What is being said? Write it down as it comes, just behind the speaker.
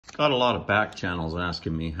Got a lot of back channels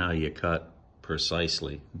asking me how you cut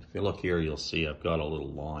precisely. If you look here, you'll see I've got a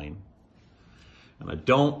little line. And I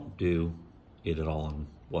don't do it at all in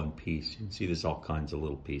one piece. You can see there's all kinds of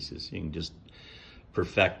little pieces. You can just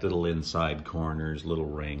perfect little inside corners, little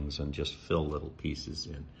rings, and just fill little pieces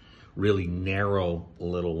in. Really narrow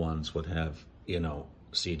little ones would have, you know,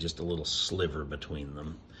 see just a little sliver between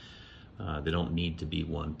them. They don't need to be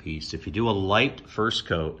one piece. If you do a light first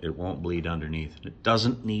coat, it won't bleed underneath. It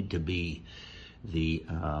doesn't need to be the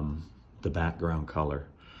background color.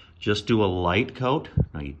 Just do a light coat.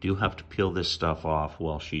 Now you do have to peel this stuff off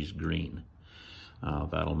while she's green.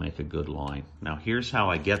 That'll make a good line. Now here's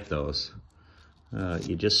how I get those.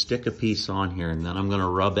 You just stick a piece on here and then I'm gonna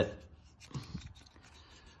rub it.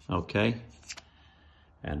 Okay?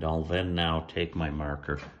 And I'll then now take my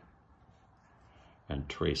marker and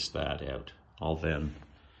trace that out. I'll then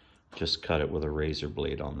just cut it with a razor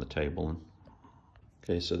blade on the table.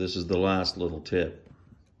 Okay, so this is the last little tip.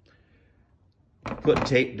 Put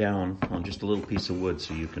tape down on just a little piece of wood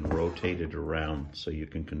so you can rotate it around, so you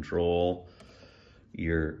can control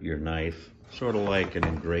your knife, sort of like an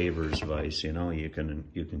engraver's vise, you know, you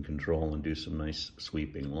can control and do some nice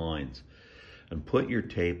sweeping lines. And put your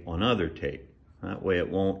tape on other tape. That way it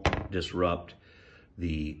won't disrupt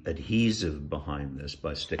the adhesive behind this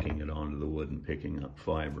by sticking it onto the wood and picking up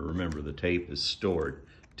fiber. Remember, the tape is stored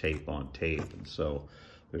tape on tape, and so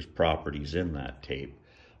there's properties in that tape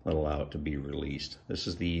that allow it to be released. This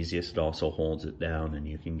is the easiest. It also holds it down and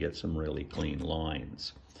you can get some really clean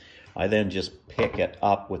lines. I then just pick it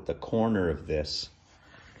up with the corner of this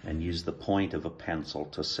and use the point of a pencil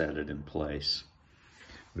to set it in place.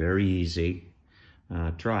 Very easy.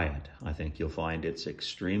 Try it. I think you'll find it's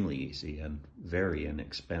extremely easy and very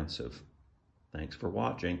inexpensive. Thanks for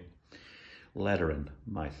watching. Lettering,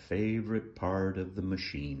 my favorite part of the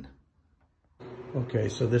machine. Okay,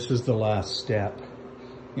 so this is the last step.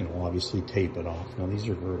 You know, obviously tape it off. Now these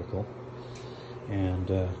are vertical. And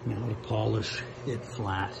now to polish it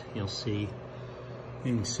flat, you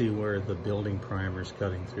can see where the building primer is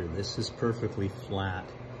cutting through. This is perfectly flat.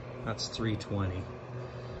 That's 320.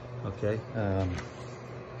 Okay.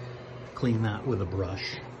 Clean that with a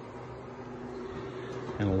brush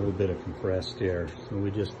and a little bit of compressed air. So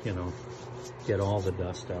we just, you know, get all the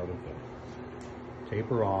dust out of it.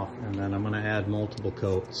 Taper off, and then I'm going to add multiple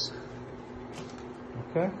coats.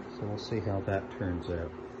 Okay, so we'll see how that turns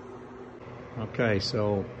out. Okay,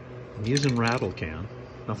 so I'm using rattle can.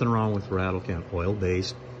 Nothing wrong with rattle can,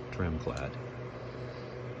 oil-based, trim clad.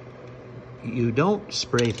 You don't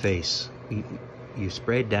spray face. You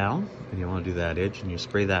spray down, and you want to do that edge, and you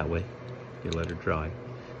spray that way. You let it dry.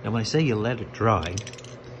 Now when I say you let it dry,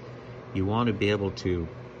 you want to be able to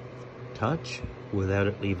touch without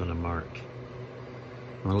it leaving a mark.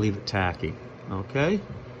 You want to leave it tacky, okay?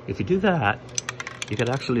 If you do that, you could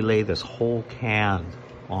actually lay this whole can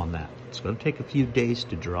on that. It's going to take a few days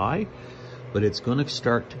to dry, but it's going to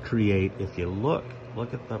start to create, if you look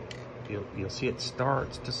at the, you'll see it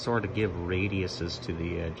starts to sort of give radiuses to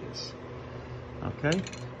the edges. Okay?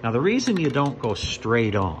 Now the reason you don't go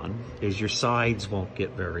straight on is your sides won't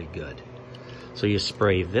get very good. So you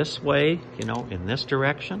spray this way, you know, in this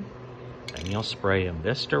direction, then you'll spray in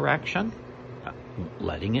this direction,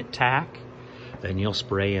 letting it tack, then you'll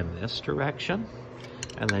spray in this direction,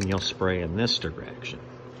 and then you'll spray in this direction.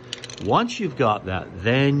 Once you've got that,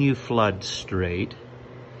 then you flood straight,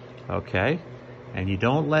 okay? And you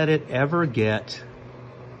don't let it ever get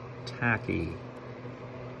tacky.